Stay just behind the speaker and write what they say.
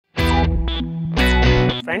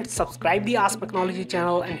Friends, subscribe the Ask Mechnology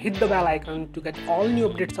channel and hit the bell icon to get all new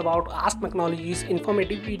updates about Ask Mechnology's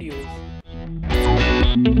informative videos.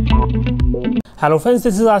 Hello friends,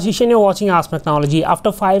 this is Ashish and you're watching Ask Mechnology. After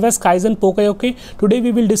 5S Kaizen Pokayoke, today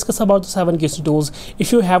we will discuss about the 7 QC tools.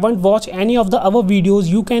 If you haven't watched any of the other videos,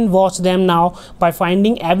 you can watch them now by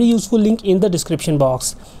finding every useful link in the description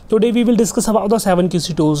box. Today we will discuss about the 7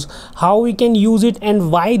 QC tools, how we can use it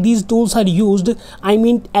and why these tools are used. I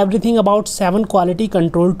mean everything about 7 quality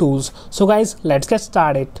control tools. So guys, let's get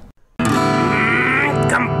started.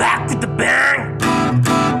 Come back with the bang!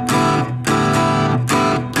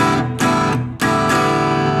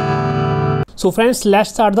 So friends,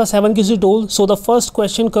 let's start the 7 QC tools. So the first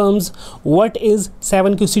question comes, what is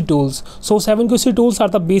 7 QC tools? So 7 QC tools are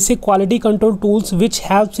the basic quality control tools which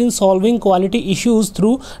helps in solving quality issues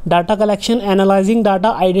through data collection, analyzing data,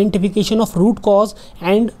 identification of root cause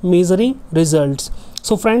and measuring results.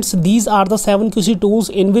 So friends, these are the 7 QC tools,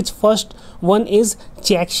 in which first one is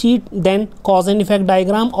check sheet, then cause and effect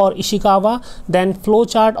diagram or Ishikawa, then flow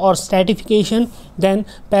chart or stratification, then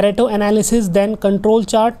Pareto analysis, then control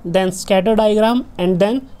chart, then scatter diagram and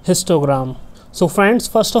then histogram. So friends,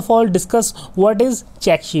 first of all discuss what is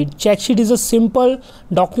check sheet. Check sheet is a simple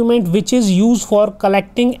document which is used for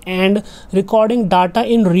collecting and recording data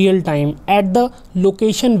in real time at the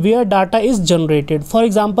location where data is generated. For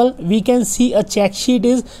example, we can see a check sheet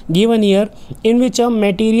is given here, in which a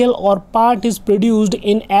material or part is produced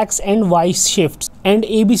in X and Y shifts, and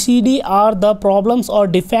ABCD are the problems or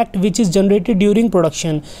defect which is generated during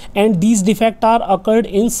production, and these defects are occurred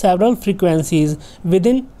in several frequencies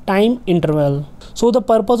within time interval. So the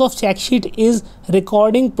purpose of check sheet is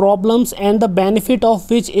recording problems, and the benefit of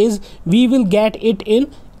which is we will get it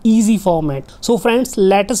in easy format. So friends,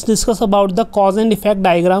 let us discuss about the cause and effect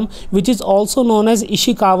diagram, which is also known as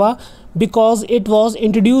Ishikawa because it was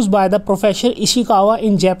introduced by the Professor Ishikawa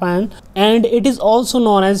in Japan, and it is also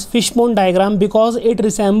known as fishbone diagram because it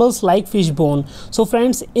resembles like fishbone. So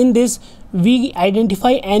friends, in this we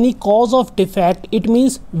identify any cause of defect. It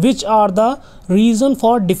means which are the reason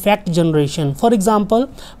for defect generation. For example,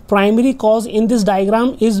 primary cause in this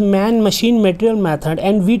diagram is man machine material method,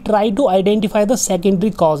 and we try to identify the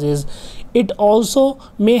secondary causes. It also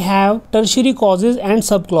may have tertiary causes and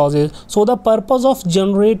sub clauses. So the purpose of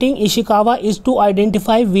generating Ishikawa is to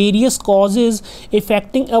identify various causes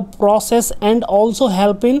affecting a process and also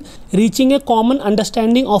help in reaching a common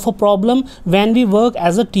understanding of a problem when we work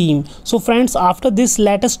as a team. So friends, after this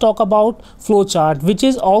let us talk about flowchart, which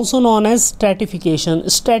is also known as stratification.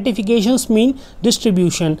 Stratifications mean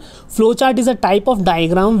distribution. Flowchart is a type of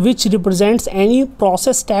diagram which represents any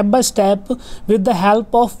process step by step with the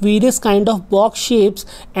help of various kinds of box shapes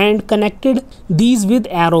and connected these with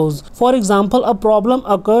arrows. For example, a problem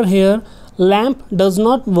occur here, lamp does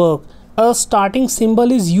not work, a starting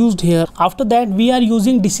symbol is used here. After that we are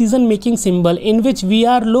using decision making symbol, in which we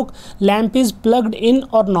are look lamp is plugged in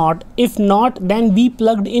or not. If not, then we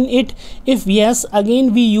plugged in it. If yes,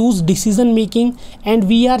 again we use decision making and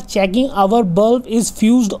we are checking our bulb is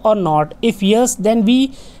fused or not. If yes, then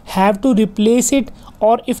we have to replace it,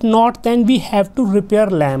 or if not, then we have to repair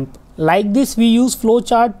lamp. Like this we use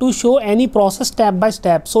flowchart to show any process step by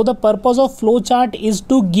step. So the purpose of flowchart is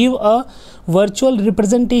to give a virtual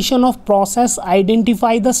representation of process,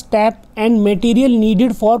 identify the step and material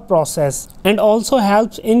needed for process, and also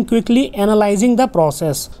helps in quickly analyzing the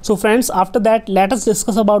process. So friends, after that let us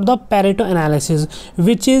discuss about the Pareto analysis,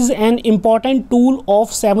 which is an important tool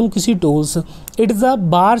of 7 QC tools. It is a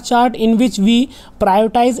bar chart in which we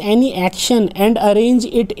prioritize any action and arrange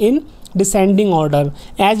it in descending order.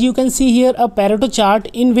 As you can see here, a Pareto chart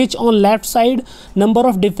in which on left side number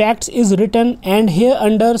of defects is written, and here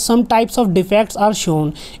under some types of defects are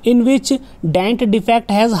shown, in which dent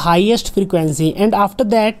defect has highest frequency, and after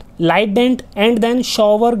that light dent and then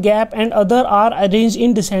shower gap and other are arranged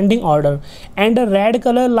in descending order, and a red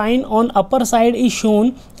color line on upper side is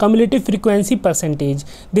shown cumulative frequency percentage.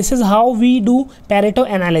 This is how we do Pareto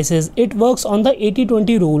analysis. It works on the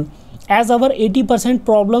 80-20 rule, as our 80%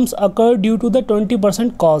 problems occur due to the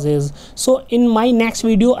 20% causes. So in my next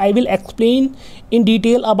video I will explain in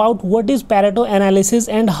detail about what is Pareto analysis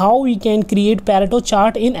and how we can create Pareto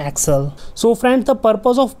chart in Excel. So friends, the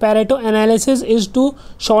purpose of Pareto analysis is to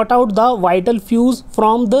sort out the vital fews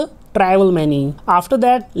from the travel many. After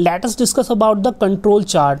that let us discuss about the control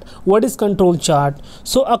chart. What is control chart?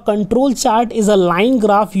 So a control chart is a line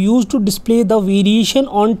graph used to display the variation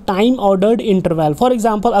on time ordered interval. For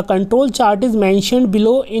example, a control chart is mentioned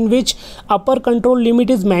below, in which upper control limit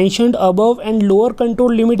is mentioned above and lower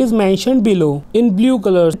control limit is mentioned below in blue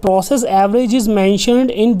color. Process average is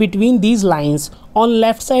mentioned in between these lines. On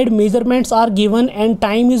left side, measurements are given and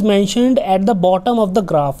time is mentioned at the bottom of the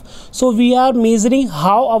graph. So we are measuring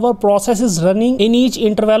how our process is running in each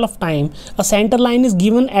interval of time. A center line is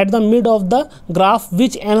given at the mid of the graph,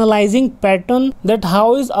 which analyzing pattern that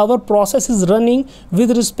how is our process is running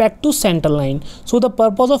with respect to center line. So the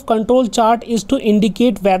purpose of control chart is to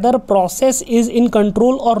indicate whether process is in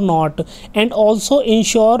control or not, and also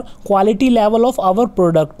ensure quality level of our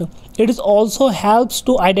product. It is also helps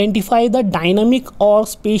to identify the dynamic or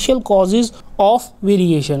spatial causes of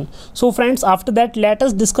variation. So friends, after that let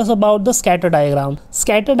us discuss about the scatter diagram.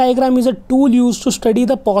 Scatter diagram is a tool used to study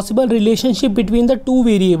the possible relationship between the two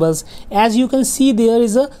variables. As you can see, there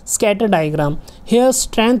is a scatter diagram. Here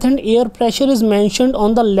strength and air pressure is mentioned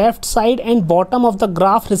on the left side and bottom of the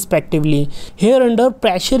graph respectively. Here under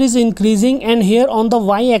pressure is increasing and here on the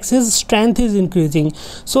y-axis strength is increasing.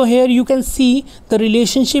 So here you can see the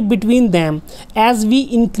relationship between them. As we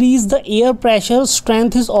increase the air pressure,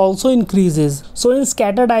 strength is also increases. So in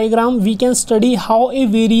scatter diagram we can study how a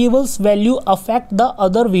variable's value affect the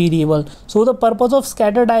other variable. So the purpose of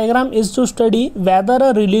scatter diagram is to study whether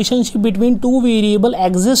a relationship between two variables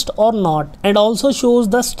exists or not, and also shows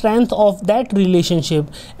the strength of that relationship.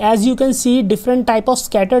 As you can see, different type of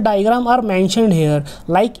scatter diagram are mentioned here,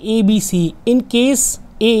 like ABC. In case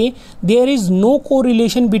A, there is no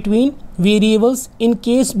correlation between variables. In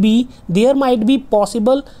case B, there might be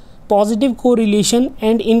possible positive correlation,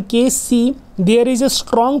 and in case C, there is a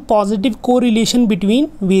strong positive correlation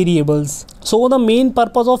between variables. So the main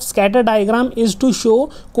purpose of scatter diagram is to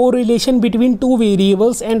show correlation between two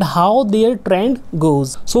variables and how their trend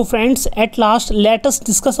goes. So friends, at last let us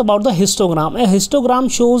discuss about the histogram. A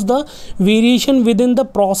histogram shows the variation within the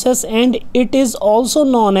process, and it is also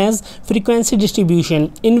known as frequency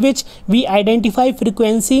distribution, in which we identify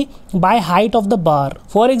frequency by height of the bar.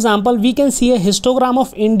 For example, we can see a histogram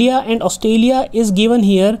of India and Australia is given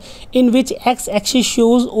here, in which x-axis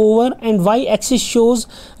shows over and y-axis shows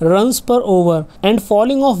runs per over, and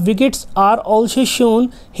falling of wickets are also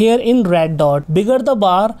shown here in red dot. Bigger the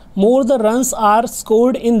bar, more the runs are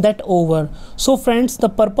scored in that over. So friends, the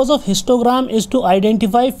purpose of histogram is to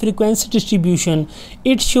identify frequency distribution.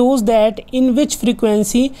 It shows that in which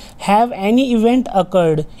frequency have any event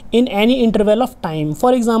occurred in any interval of time.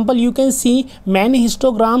 For example, you can see many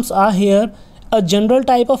histograms are here. A general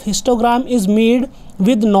type of histogram is made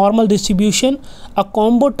with normal distribution. A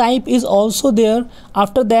combo type is also there.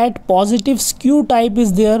 After that, positive skew type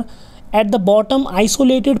is there. At the bottom,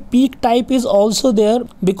 isolated peak type is also there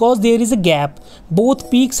because there is a gap. Both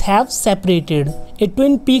peaks have separated. A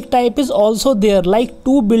twin peak type is also there, like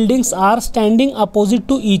two buildings are standing opposite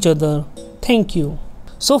to each other. Thank you.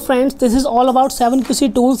 So friends, this is all about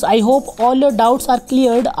 7QC tools. I hope all your doubts are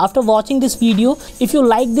cleared after watching this video. If you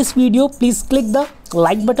like this video, please click the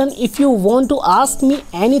like button. If you want to ask me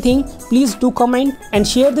anything, please do comment and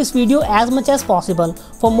share this video as much as possible.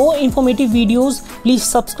 For more informative videos, please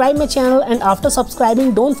subscribe my channel, and after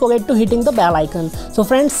subscribing, don't forget to hitting the bell icon. So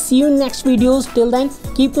friends, see you in next videos. Till then,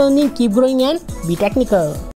 keep learning, keep growing, and be technical.